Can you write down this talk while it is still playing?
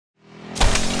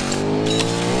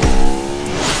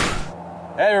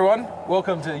everyone,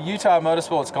 welcome to Utah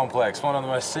Motorsports Complex, one of the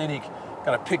most scenic, kind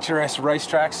of picturesque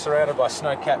racetracks surrounded by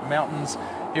snow-capped mountains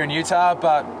here in Utah,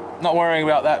 but not worrying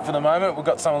about that for the moment. We've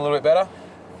got something a little bit better.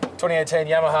 2018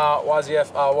 Yamaha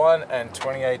YZF-R1 and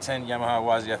 2018 Yamaha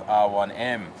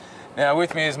YZF-R1M. Now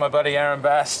with me is my buddy Aaron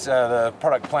Bast, the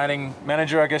product planning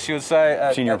manager, I guess you would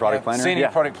say. Senior product planner. Senior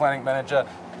product planning manager.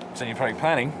 Senior product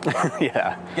planning.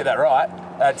 Yeah. Get that right.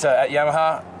 At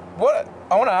Yamaha. What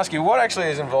I want to ask you, what actually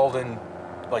is involved in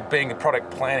like being a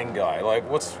product planning guy? Like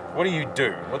what do you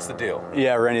do? What's the deal?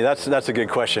 Yeah, Rennie, that's a good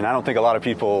question. I don't think a lot of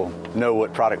people know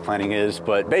what product planning is,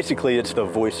 but basically it's the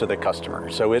voice of the customer.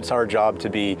 So it's our job to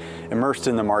be immersed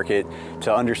in the market,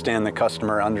 to understand the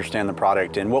customer, understand the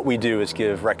product. And what we do is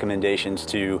give recommendations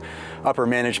to upper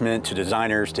management, to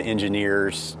designers, to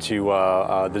engineers, to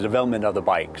the development of the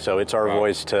bike. So it's our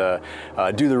voice to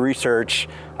do the research,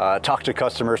 talk to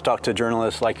customers, talk to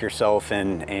journalists like yourself,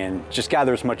 and just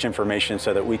gather as much information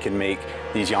so that we can make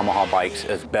these Yamaha bikes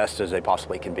as best as they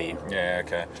possibly can be. Yeah,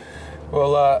 okay.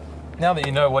 Well, now that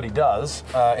you know what he does,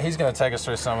 he's going to take us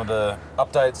through some of the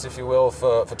updates, if you will,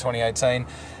 for 2018.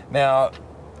 Now,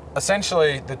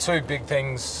 essentially, the two big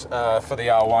things for the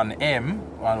R1M,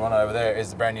 one over there,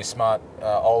 is the brand new Smart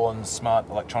Ohlins Smart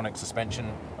electronic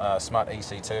suspension, Smart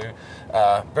EC II.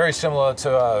 Very similar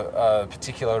to a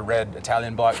particular red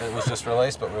Italian bike that was just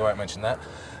released, but we won't mention that.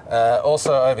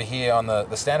 Also over here on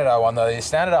the standard R1, though, the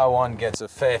standard R1 gets a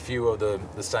fair few of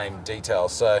the same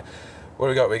details. So what do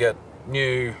we got? We get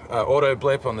new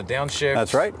auto-blip on the downshift.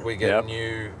 That's right. We get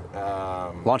new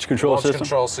launch control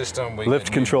system. We lift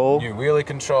get control. New wheelie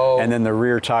control. And then the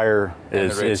rear tire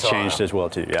is changed as well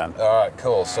too, yeah. All right,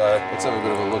 cool. So let's have a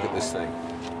bit of a look at this thing.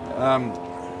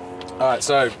 All right,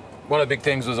 so one of the big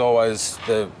things was always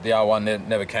the R1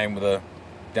 never came with a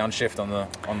downshift on the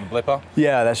blipper.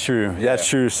 Yeah, that's true. Yeah. That's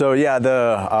true. So yeah,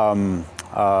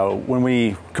 when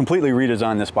we completely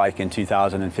redesigned this bike in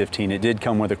 2015, it did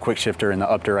come with a quick shifter in the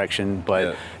up direction,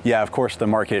 but yeah, of course the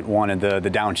market wanted the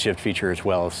downshift feature as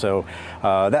well. So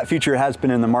that feature has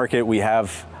been in the market. We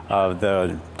have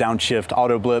the downshift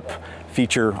auto-blip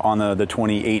feature on the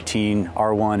 2018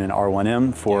 R1 and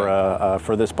R1M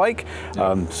for this bike.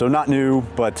 So not new,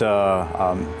 but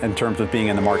in terms of being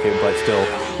in the market, but still,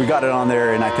 we got it on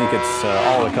there, and I think it's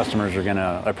all the customers are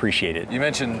gonna appreciate it. You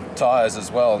mentioned tires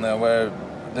as well. Now, where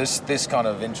this kind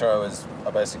of intro is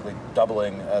basically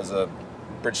doubling as a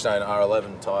Bridgestone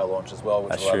R11 tire launch as well,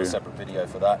 which we'll have a separate video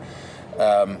for that.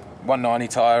 190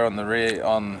 tire on the rear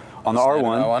on the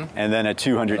R1, and then a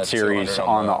 200 series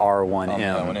on the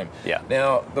R1M. Yeah.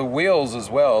 Now the wheels as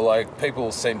well. Like some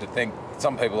people seem to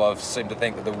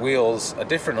think that the wheels are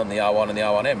different on the R1 and the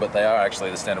R1M, but they are actually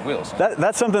the standard wheels.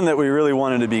 That's something that we really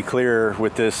wanted to be clear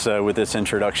with this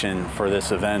introduction for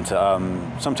this event.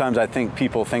 Sometimes I think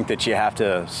people think that you have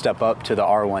to step up to the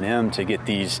R1M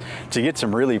to get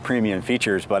some really premium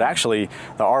features, but actually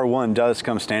the R1 does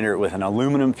come standard with an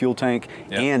aluminum fuel tank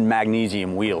and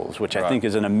magnesium wheels, which I think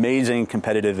is an amazing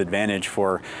competitive advantage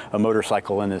for a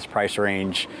motorcycle in this price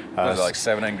range. Was it like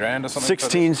 17 grand or something?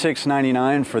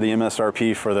 16,699 for the MSRP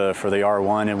for the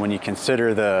R1, and when you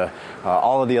consider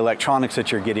all of the electronics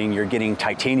that you're getting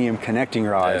titanium connecting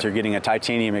rods, you're getting a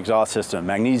titanium exhaust system,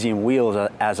 magnesium wheels,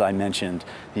 as I mentioned,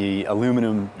 the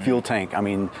aluminum fuel tank. I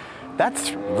mean,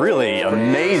 that's really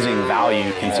amazing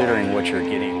value considering what you're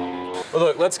getting. Well,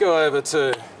 look, let's go over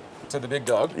to the big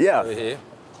dog over here.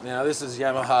 Now, this is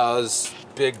Yamaha's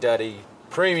Big Daddy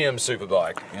premium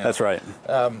superbike. That's right.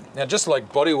 Now, just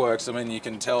like bodyworks, I mean, you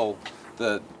can tell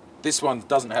that this one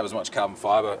doesn't have as much carbon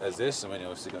fiber as this. I mean, you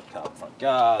obviously got carbon front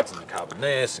guards and the carbon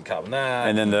this and carbon that.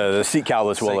 And then the seat cowl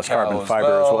as well as carbon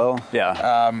fiber as well.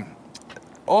 Yeah.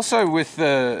 Also with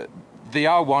the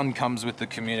R1 comes with the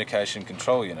communication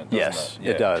control unit, doesn't it?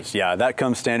 It does. Yeah, that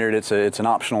comes standard. It's an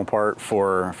optional part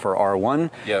for R1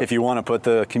 if you want to put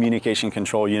the communication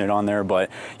control unit on there. But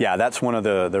yeah, that's one of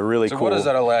the really cool. So what does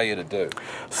that allow you to do?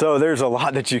 So there's a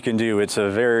lot that you can do. It's a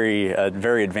very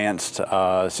advanced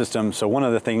system. So one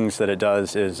of the things that it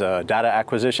does is data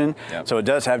acquisition. So it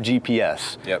does have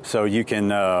GPS. So you can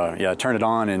turn it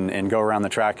on and go around the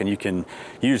track, and you can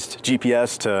use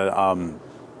GPS to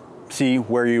see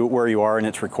where you are, and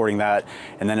it's recording that,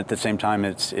 and then at the same time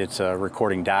it's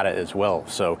recording data as well.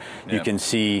 So you can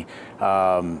see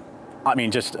I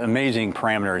mean, just amazing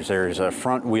parameters. There's a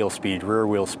front wheel speed, rear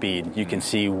wheel speed. You can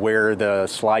see where the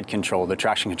slide control, the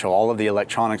traction control, all of the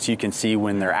electronics, you can see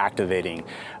when they're activating.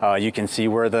 You can see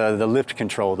where the lift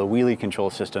control, the wheelie control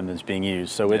system is being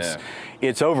used. So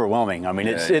it's overwhelming. I mean,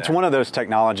 it's one of those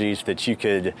technologies that you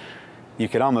could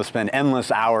almost spend endless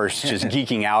hours just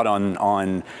geeking out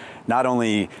on not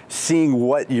only seeing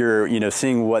what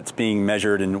seeing what's being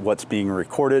measured and what's being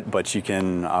recorded, but you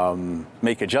can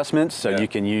make adjustments. So you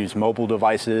can use mobile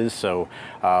devices, so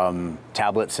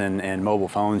tablets and mobile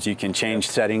phones. You can change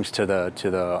settings to the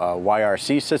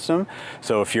YRC system.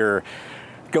 So if you're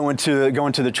going to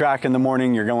the track in the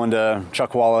morning, you're going to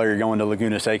Chuckwalla, you're going to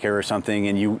Laguna Seca or something,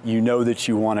 and you know that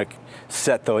you want to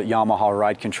set the Yamaha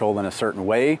ride control in a certain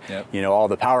way. You know, all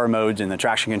the power modes and the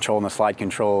traction control and the slide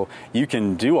control. You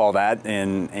can do all that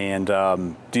and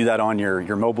do that on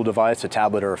your mobile device, a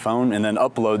tablet or a phone, and then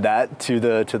upload that to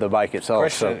the bike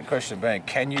itself. Question being,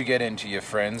 can you get into your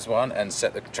friend's one and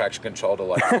set the traction control to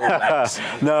like full max?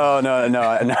 No.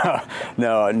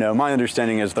 My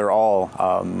understanding is they're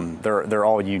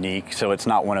all unique, so it's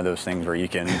not one of those things where you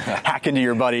can hack into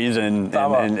your buddies and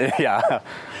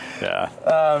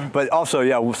but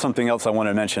also, something else I want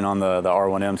to mention on the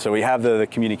R1M. So we have the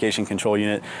communication control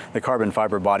unit. The carbon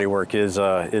fiber bodywork is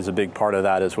a big part of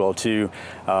that as well too.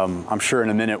 I'm sure in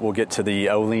a minute we'll get to the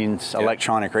Ohlins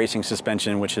electronic racing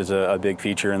suspension, which is a big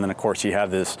feature. And then of course you have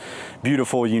this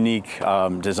beautiful, unique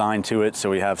design to it.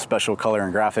 So we have special color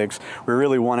and graphics. We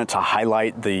really wanted to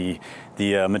highlight the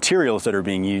materials that are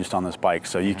being used on this bike.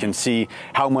 So you can see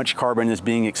how much carbon is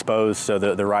being exposed, so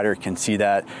the rider can see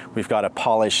that. We've got a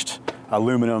polished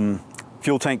aluminum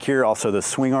fuel tank here. Also the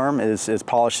swing arm is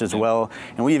polished as well.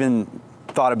 And we even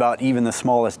thought about even the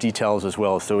smallest details as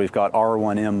well. So we've got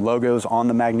R1M logos on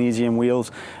the magnesium wheels.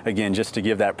 Again, just to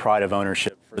give that pride of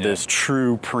ownership for this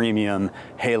true premium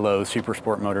Halo super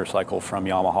sport motorcycle from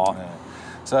Yamaha.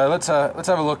 So let's have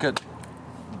a look at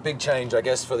big change, I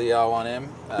guess, for the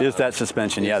R1M. Is that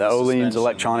suspension, the Ohlins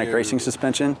electronic racing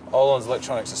suspension. Ohlins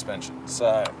electronic suspension.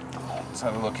 So let's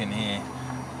have a look in here.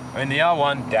 I mean, the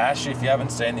R1 dash, if you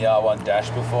haven't seen the R1 dash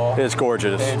before, it's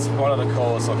gorgeous. It's one of the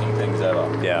coolest looking things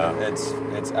ever. Yeah.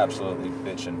 It's absolutely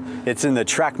bitchin'. It's in the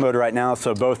track mode right now,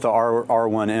 so both the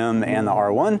R1M and the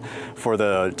R1. For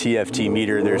the TFT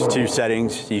meter, there's two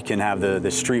settings. You can have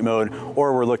the street mode,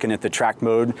 or we're looking at the track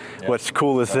mode. What's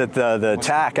cool is that the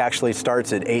TAC actually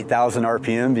starts at 8,000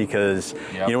 RPM because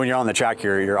you know, when you're on the track,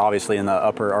 you're obviously in the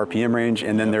upper RPM range,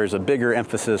 and then there's a bigger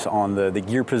emphasis on the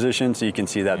gear position, so you can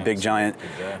see that big giant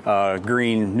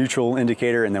green neutral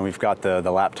indicator, and then we've got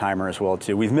the lap timer as well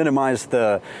too. We've minimized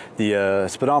the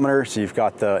speedometer, so you've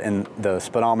got the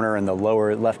speedometer in the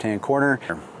lower left-hand corner.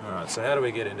 All right, so how do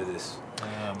we get into this?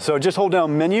 So just hold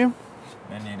down menu.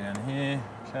 Menu down here,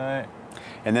 okay.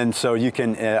 And then so you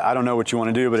can, I don't know what you want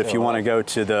to do, but if you want to go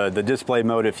to the display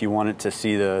mode, if you want it to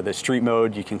see the street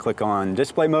mode, you can click on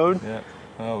display mode. Yeah.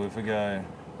 Oh, if we go,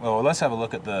 well, let's have a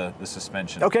look at the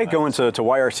suspension. Okay, go into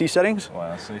YRC settings.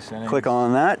 YRC settings. Click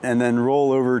on that, and then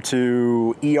roll over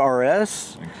to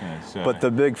ERS. Okay, so but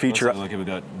the big feature. Let's have a look. We've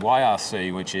got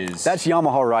YRC, which is. That's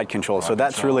Yamaha ride control. So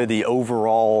that's really the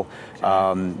overall.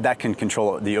 That can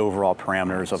control the overall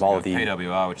parameters of all of the.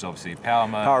 PWR, which is obviously power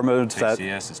mode. Power mode.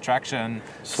 TCS is traction.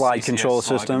 Slide CCS, control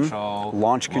slide system. Control,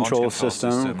 launch control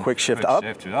system. Quick shift up.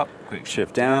 Quick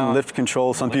shift down. Lift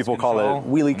control. Some people call it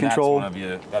wheelie control.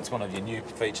 That's one of your new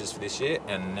features for this year.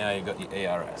 And now you've got your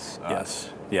ERS.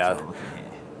 Yes. Yeah.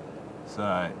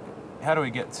 So, how do we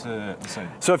get to?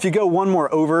 So if you go one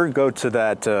more over, go to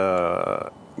that.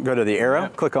 Go to the arrow.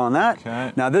 Click on that.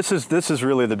 Okay. Now this is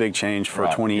really the big change for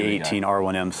 2018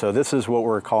 R1M. So this is what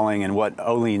we're calling, and what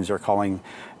Ohlins are calling,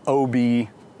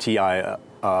 OBTI.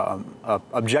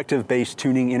 Objective-based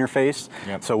tuning interface.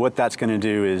 So what that's going to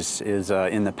do is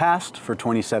in the past, for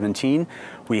 2017,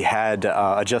 we had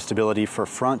adjustability for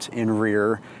front and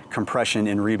rear compression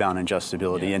and rebound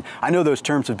adjustability. And I know those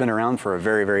terms have been around for a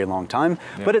very, very long time,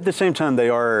 but at the same time, they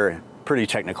are pretty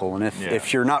technical, and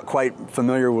if you're not quite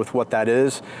familiar with what that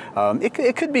is,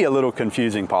 it could be a little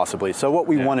confusing possibly. So what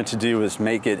we wanted to do is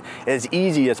make it as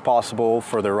easy as possible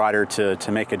for the rider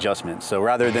to make adjustments. So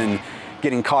rather than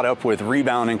getting caught up with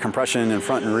rebound and compression in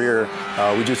front and rear,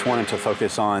 we just wanted to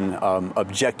focus on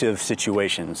objective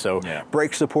situations. So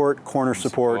brake support, corner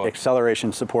support,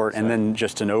 acceleration support, and then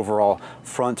just an overall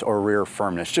front or rear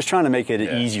firmness. Just trying to make it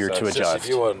easier to adjust.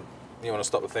 You want to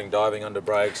stop the thing diving under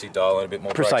brakes, you dial in a bit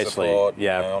more brake Precisely, support,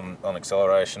 yeah. On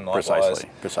acceleration, likewise.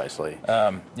 Precisely.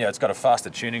 Yeah, it's got a faster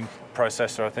tuning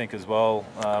processor, I think, as well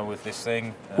with this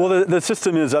thing. Well, the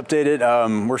system is updated.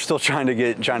 We're still trying to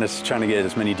get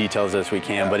as many details as we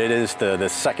can, but it is the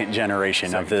second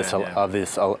generation of this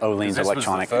Ohlins electronic. This was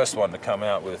the first one to come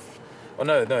out with. Well,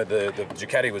 no, the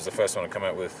Ducati was the first one to come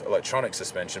out with electronic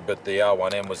suspension, but the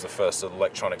R1M was the first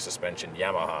electronic suspension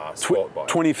Yamaha sport bike.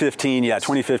 2015, the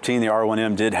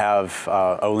R1M did have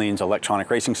Ohlins electronic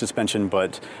racing suspension,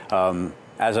 but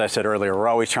as I said earlier, we're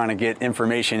always trying to get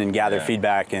information and gather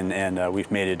feedback, and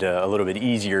we've made it a little bit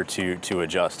easier to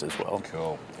adjust as well.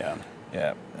 Cool. Yeah.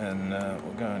 Yeah, and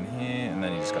we'll go in here, and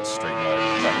then you just got street mode.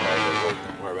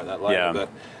 We'll worry about that later. Yeah. But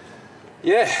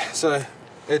yeah, so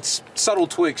it's subtle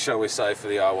tweaks, shall we say, for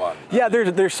the R1. Yeah,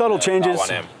 there's subtle changes.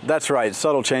 R1M. That's right,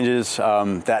 subtle changes.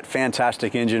 That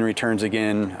fantastic engine returns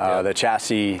again. The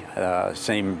chassis,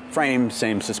 same frame,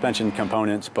 same suspension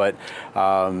components, but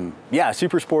yeah,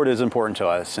 Super Sport is important to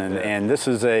us, and this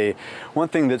is one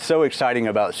thing that's so exciting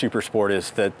about Super Sport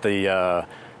is that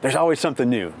there's always something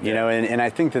new, you know, and I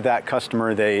think that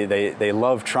customer, they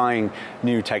love trying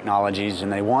new technologies,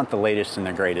 and they want the latest and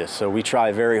the greatest. So we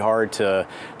try very hard to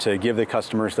give the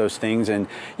customers those things. And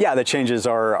yeah, the changes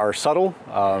are subtle,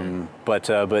 but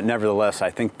nevertheless,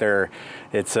 I think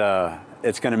it's going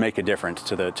to make a difference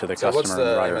to the customer. So what's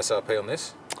the MSRP on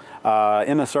this?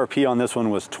 MSRP on this one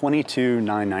was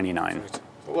 $22,999.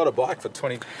 A lot of bike for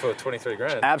 23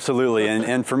 grand. Absolutely,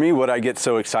 and for me, what I get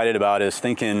so excited about is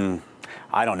thinking,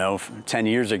 I don't know, 10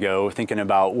 years ago, thinking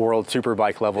about world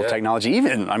superbike level technology,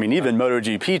 even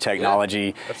MotoGP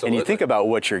technology, and you think about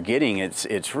what you're getting,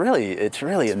 it's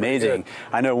really amazing.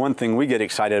 I know one thing we get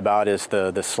excited about is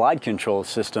the slide control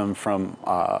system from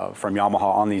Yamaha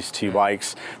on these two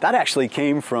bikes. That actually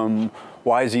came from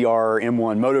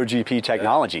YZF-R1M MotoGP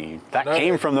technology. That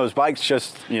came from those bikes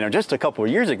just a couple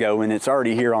of years ago, and it's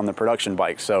already here on the production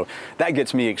bike. So that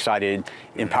gets me excited,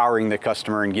 empowering the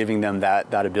customer and giving them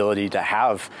that ability to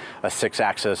have a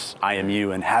 6-axis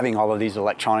IMU and having all of these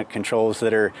electronic controls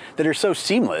that are so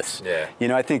seamless. Yeah. You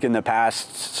know, I think in the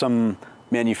past some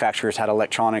manufacturers had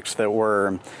electronics that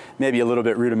were maybe a little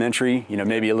bit rudimentary,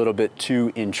 maybe a little bit too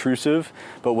intrusive.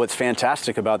 But what's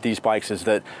fantastic about these bikes is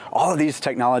that all of these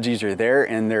technologies are there,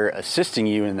 and they're assisting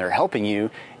you and they're helping you,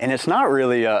 and it's not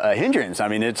really a hindrance. I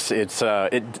mean, it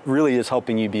really is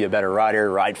helping you be a better rider,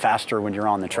 ride faster when you're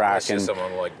on the track. And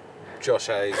someone like Josh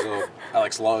Hayes or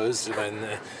Alex Lowe's, I mean,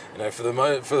 for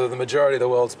the majority of the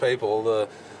world's people,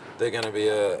 they're going to be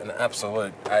an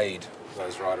absolute aid,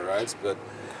 those rider aids. But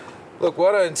look,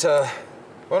 why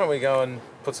don't we go and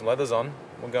put some leathers on?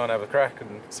 We'll go and have a crack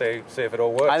and see if it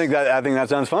all works. I think that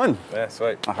sounds fun. Yeah,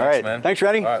 sweet. All right, man. Thanks,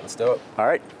 Rennie. All right, let's do it. All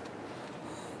right.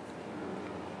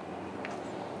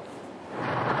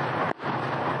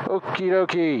 Okie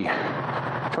dokie.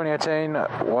 2018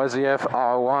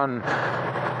 YZF-R1.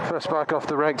 First bike off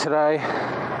the reg today.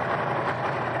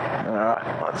 All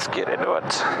right, let's get into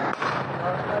it.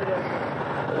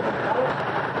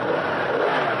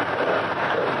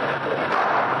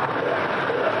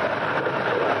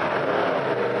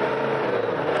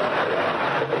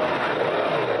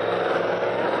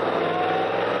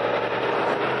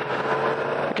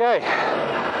 Okay,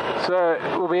 so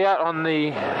we'll be out on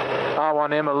the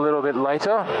R1M a little bit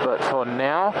later, but for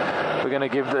now we're going to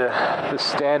give the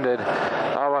standard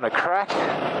R1 a crack.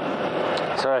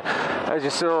 So as you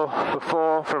saw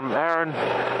before from Aaron,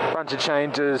 a bunch of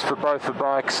changes for both the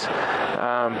bikes.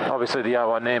 Obviously the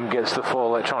R1M gets the full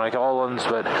electronic Ohlins,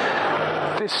 but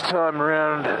this time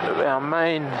around the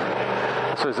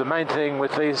main thing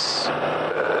with these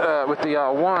with the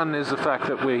R1 is the fact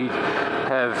that we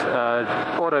have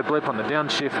auto-blip on the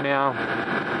downshift now,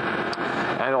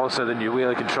 and also the new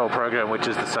wheelie control program, which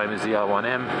is the same as the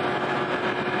R1M.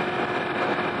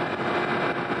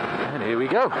 And here we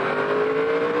go.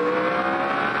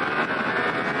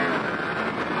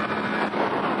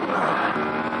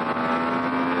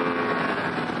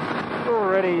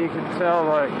 Already you can tell,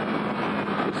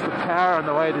 just the power and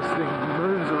the way this thing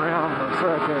moves around the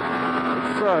circuit.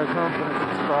 It's so confidence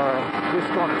inspiring. This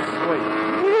one is sweet.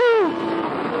 Woo!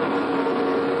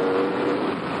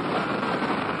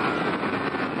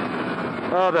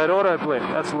 Oh, that auto blip,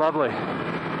 that's lovely.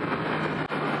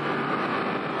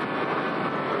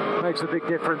 Makes a big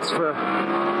difference for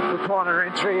the corner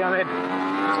entry. I mean,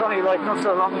 it's funny, not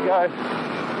so long ago,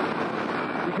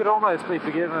 you could almost be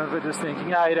forgiven for just thinking,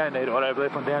 you don't need auto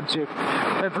blip on downshift.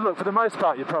 And for the most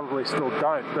part, you probably still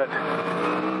don't, but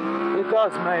it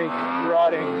does make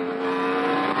riding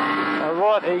a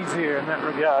lot easier in that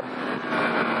regard,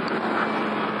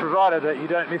 provided that you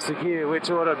don't miss a gear, which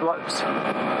auto blips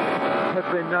have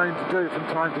been known to do from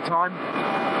time to time.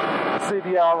 The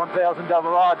CBR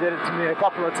 1000RR did it to me a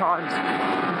couple of times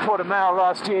in Portimao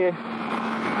last year.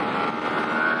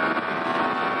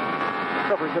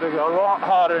 Probably could have gone a lot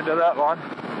harder into that one.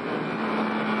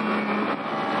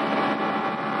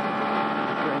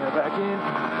 Bring her back in.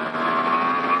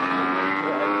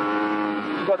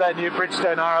 We've got that new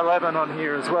Bridgestone R11 on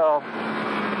here as well,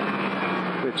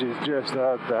 which is just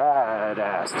a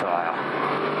badass tire.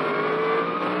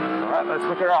 Alright, let's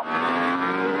look her up.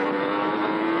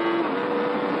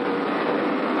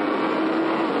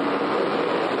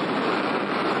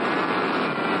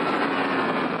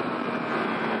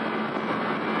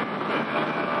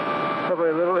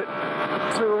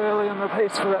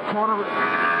 piece for that corner.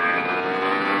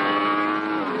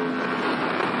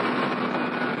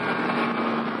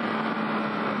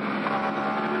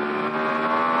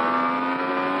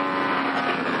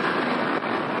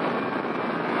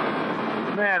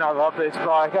 Man, I love this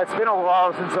bike. It's been a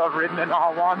while since I've ridden an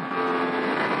R1.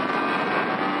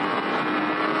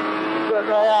 But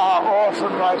they are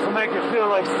awesome bikes to make you feel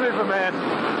like Superman.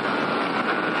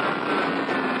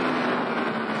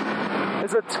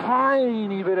 There's a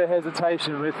tiny bit of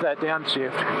hesitation with that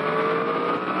downshift.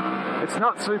 It's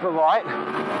not super light.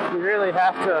 You really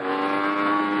have to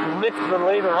lift the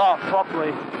lever off properly.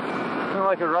 It's not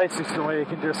like a race system where you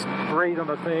can just breathe on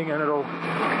the thing and it'll...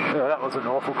 Oh, that was an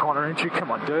awful corner entry.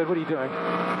 Come on, dude, what are you doing?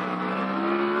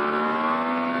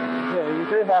 Yeah, you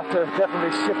do have to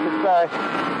definitely shift it back.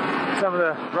 Some of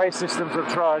the race systems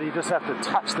I've tried, you just have to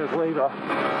touch the lever.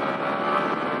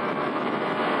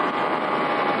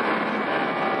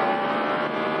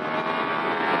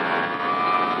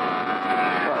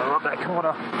 I love that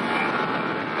corner.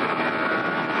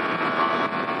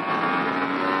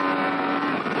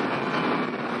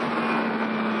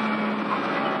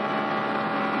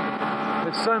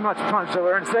 So much punch, so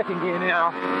we're in second gear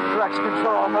now, traction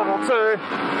control on level 2.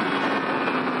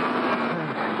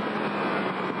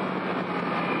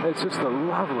 It's just a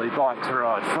lovely bike to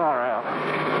ride, far out.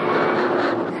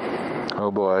 Oh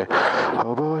boy,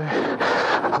 oh boy,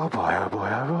 oh boy, oh boy,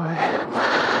 oh boy.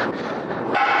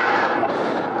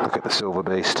 Look at the silver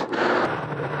beast.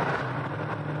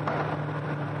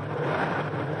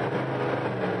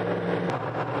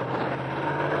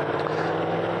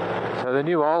 The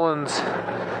new Ohlins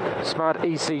Smart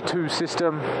EC II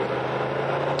system,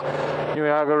 new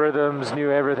algorithms, new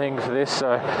everything for this.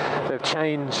 So they've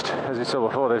changed, as you saw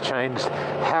before, they've changed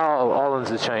how Ohlins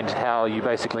has changed how you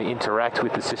basically interact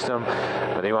with the system.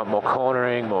 Whether you want more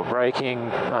cornering, more braking,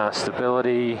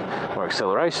 stability, more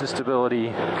acceleration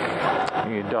stability, you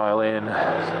can dial in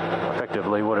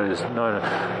effectively what is known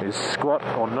as squat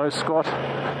or no squat.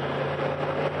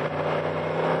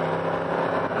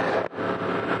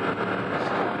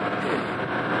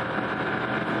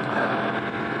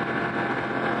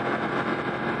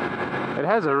 It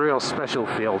has a real special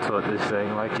feel to it, this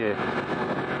thing. Like, you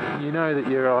know that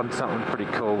you're on something pretty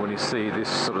cool when you see this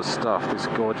sort of stuff, this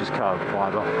gorgeous carbon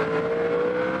fibre.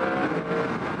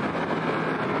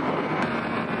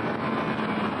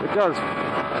 It does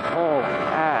haul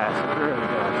ass, it really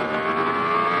does.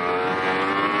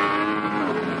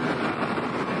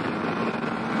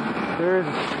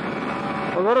 There's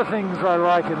a lot of things I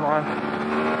like in life.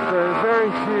 There are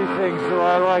very few things that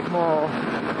I like more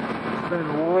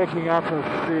than waking up a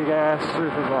big ass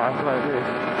superbike like this.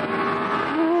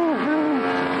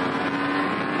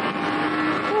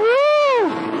 Woo!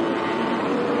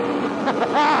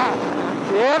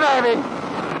 Yeah, baby!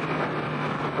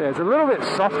 Yeah, it's a little bit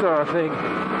softer, I think.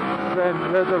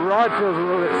 The ride feels a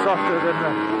little bit softer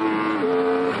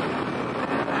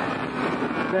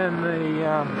than the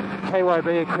KYB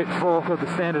equipped fork of the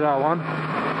standard R1.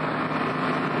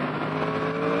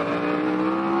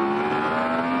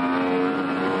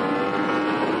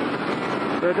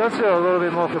 But it does feel a little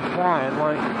bit more compliant,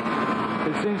 like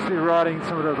it seems to be riding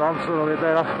some of the bumps a little bit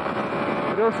better.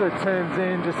 It also turns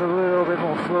in just a little bit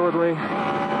more fluidly.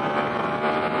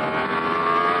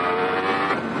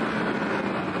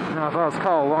 Now if I was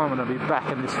Cole Long, I'm going to be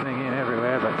backing this thing in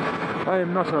everywhere, but I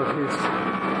am not of his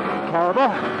caliber.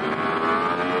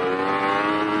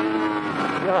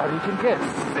 God, you can get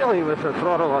silly with the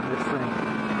throttle on this thing.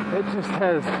 It just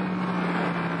has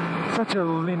such a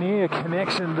linear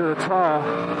connection to the tyre.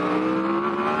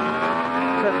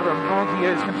 Except for the monkey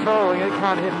who's controlling it,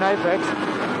 can't hit an apex.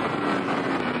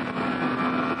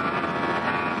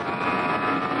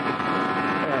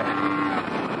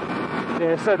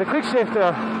 Yeah, so the quick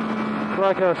shifter,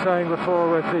 like I was saying before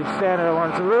with the standard one,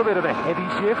 it's a little bit of a heavy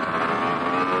shift.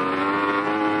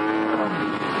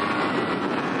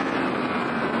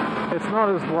 It's not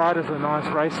as light as a nice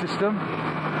race system,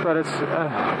 but it's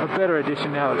a better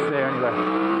addition now it's there anyway.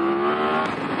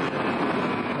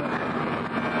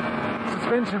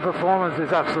 Suspension performance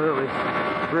is absolutely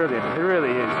brilliant. It really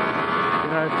is.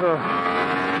 You know, for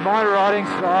my riding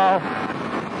style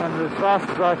and as fast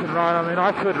as I can ride, I mean,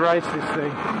 I could race this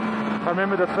thing. I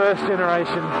remember the first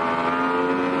generation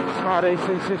Smart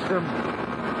EC system.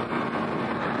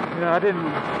 You know, I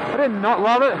didn't not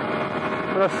love it,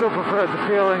 but I still preferred the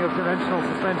feeling of conventional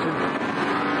suspension.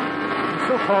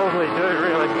 Still probably do,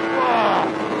 really.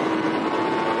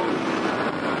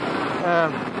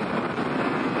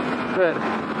 But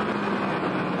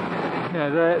you know,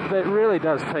 that really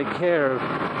does take care of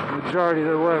the majority of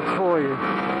the work for you.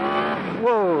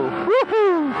 Whoa!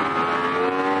 Woohoo!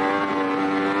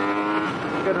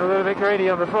 Getting a little bit greedy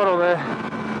on the throttle there.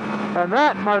 And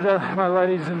that, my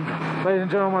ladies and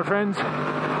gentlemen, my friends,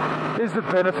 is the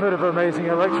benefit of amazing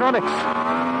electronics.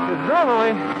 Because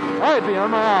normally, I'd be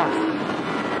on my ass.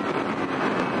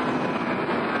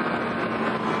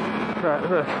 But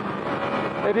look,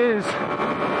 it is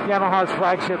Yamaha's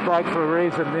flagship bike for a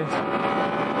reason.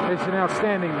 It's an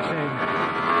outstanding machine.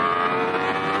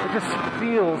 It just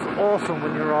feels awesome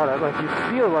when you ride it. Like, you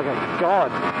feel like a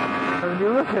god. And when you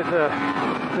look at the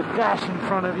dash in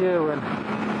front of you and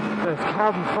those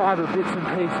carbon fiber bits and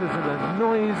pieces and the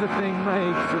noise the thing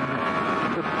makes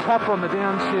and the pop on the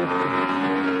downshift.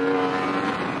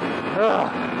 Oh,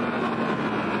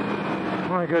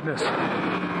 my goodness.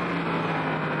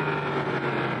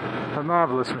 A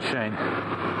marvelous machine.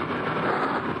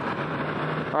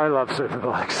 I love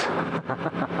superbikes.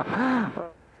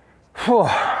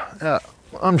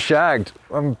 I'm shagged.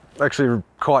 I'm actually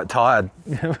quite tired.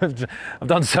 I've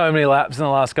done so many laps in the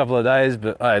last couple of days,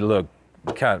 but hey, look,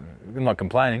 I'm not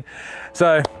complaining.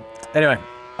 So anyway,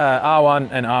 R1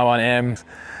 and R1M.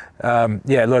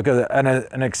 Yeah, look,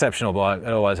 an exceptional bike. It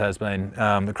always has been.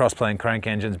 The cross-plane crank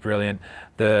engine's brilliant.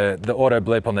 The auto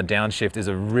blip on the downshift is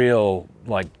a real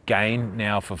gain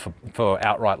now for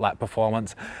outright lap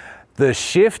performance. The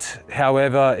shift,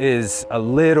 however, is a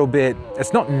little bit,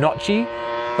 it's not notchy,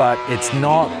 but it's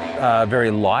not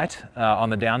very light on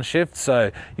the downshift.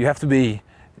 So you have to be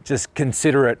just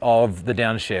considerate of the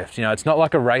downshift. You know, it's not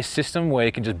like a race system where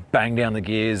you can just bang down the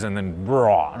gears and then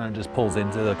raw, and it just pulls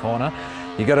into the corner.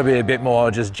 You got to be a bit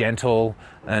more just gentle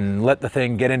and let the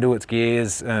thing get into its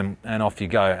gears and off you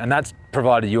go. And that's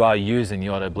provided you are using the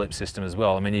auto blip system as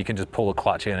well. I mean, you can just pull a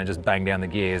clutch in and just bang down the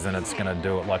gears and it's going to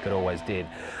do it like it always did.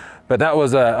 But that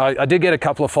was I did get a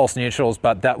couple of false neutrals,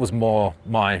 but that was more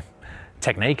my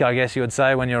technique, I guess you would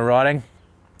say, when you're riding.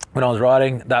 When I was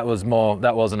riding, that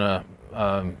wasn't a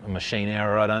machine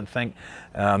error, I don't think.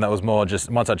 That was more just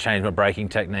once I changed my braking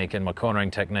technique and my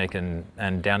cornering technique and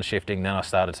downshifting, then I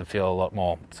started to feel a lot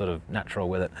more sort of natural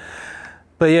with it.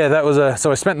 But yeah, that was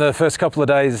so I spent the first couple of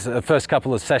days, first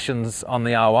couple of sessions on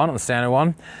the R1, on the standard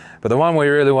one. But the one we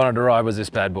really wanted to ride was this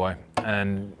bad boy.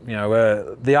 And you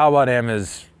know, the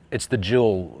R1M it's the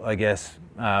jewel, I guess,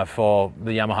 for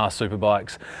the Yamaha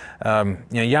superbikes.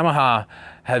 You know, Yamaha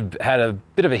have had a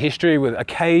bit of a history with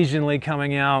occasionally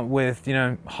coming out with, you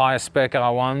know, higher spec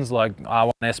R1s like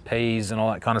R1 SPs and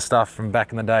all that kind of stuff from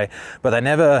back in the day, but they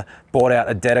never brought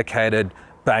out a dedicated,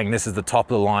 bang, this is the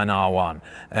top of the line R1.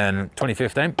 And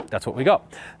 2015, that's what we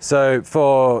got. So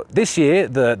for this year,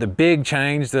 the big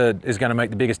change that is going to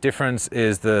make the biggest difference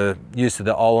is the use of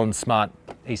the Ohlins Smart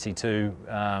EC II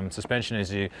suspension,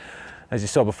 as you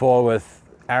saw before with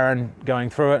Aaron going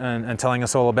through it and telling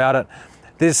us all about it.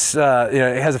 This, you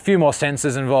know, it has a few more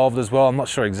sensors involved as well. I'm not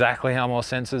sure exactly how more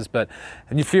sensors, but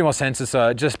a few more sensors, so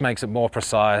it just makes it more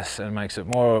precise and makes it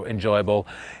more enjoyable.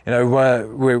 You know,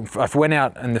 I went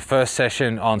out in the first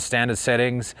session on standard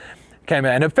settings, came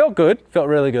out, and it felt good, felt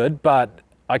really good, but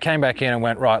I came back in and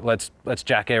went, right, let's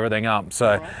jack everything up.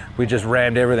 So we just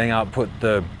rammed everything up, put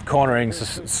the cornering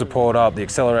support up, the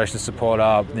acceleration support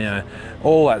up, you know,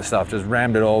 all that stuff, just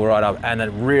rammed it all right up, and it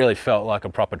really felt like a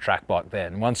proper track bike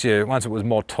then. Once it was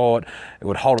more taut, it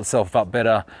would hold itself up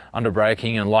better under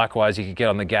braking, and likewise you could get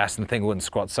on the gas and the thing wouldn't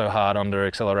squat so hard under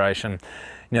acceleration.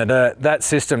 You know, that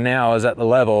system now is at the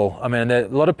level, I mean, a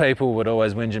lot of people would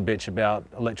always whinge and bitch about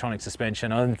electronic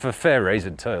suspension, and for fair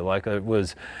reason too. Like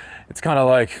it's kind of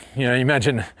like, you know,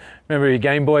 remember your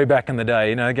Game Boy back in the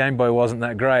day, you know, Game Boy wasn't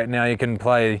that great. Now you can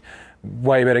play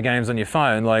way better games on your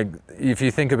phone. Like, if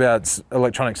you think about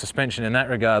electronic suspension in that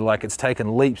regard, like, it's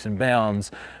taken leaps and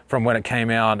bounds from when it came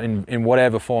out in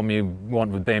whatever form you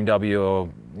want with BMW or,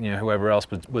 you know, whoever else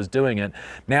was doing it.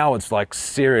 Now it's like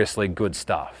seriously good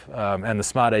stuff. And the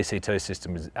Smart EC II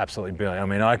system is absolutely brilliant. I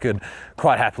mean, I could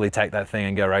quite happily take that thing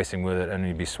and go racing with it and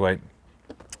it'd be sweet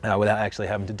without actually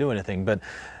having to do anything. But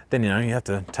then, you know, you have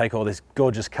to take all this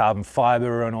gorgeous carbon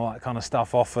fiber and all that kind of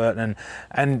stuff off it.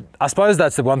 And I suppose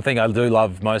that's the one thing I do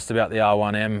love most about the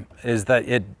R1M is that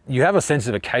you have a sense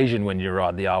of occasion when you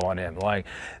ride the R1M. Like,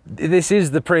 this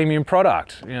is the premium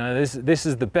product. You know, this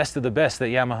is the best of the best that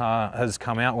Yamaha has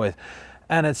come out with.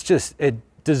 And it's just, it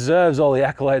deserves all the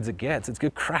accolades it gets. It's a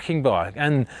good cracking bike.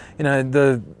 And, you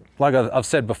know, like I've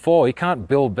said before, you can't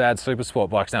build bad super sport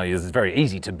bikes now. It's very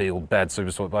easy to build bad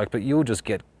super sport bike, but you'll just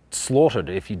get slaughtered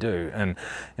if you do. And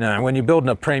you know, when you're building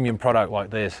a premium product like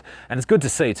this, and it's good to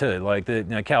see too, like you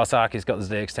know, Kawasaki's got the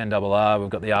ZX-10RR, we've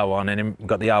got the R1M, we've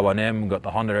got the R1M, we've got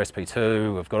the Honda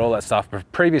SP2, we've got all that stuff.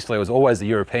 But previously it was always the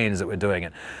Europeans that were doing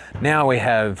it. Now we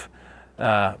have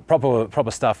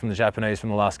proper stuff from the Japanese from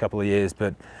the last couple of years,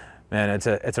 but man,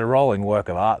 it's a rolling work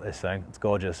of art, this thing. It's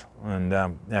gorgeous, and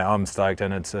yeah, I'm stoked,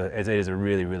 and it is a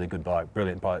really, really good bike.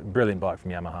 Brilliant bike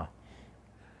from Yamaha.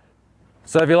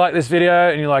 So if you like this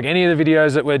video and you like any of the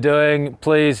videos that we're doing,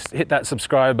 please hit that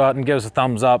subscribe button, give us a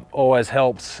thumbs up, always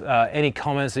helps. Any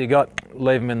comments that you got,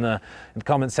 leave them in the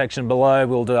comment section below.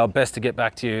 We'll do our best to get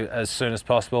back to you as soon as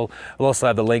possible. We'll also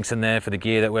have the links in there for the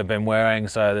gear that we've been wearing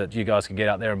so that you guys can get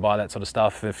out there and buy that sort of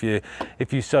stuff if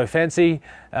you so fancy.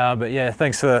 But yeah,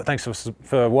 thanks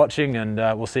for watching, and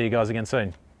we'll see you guys again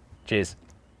soon. Cheers.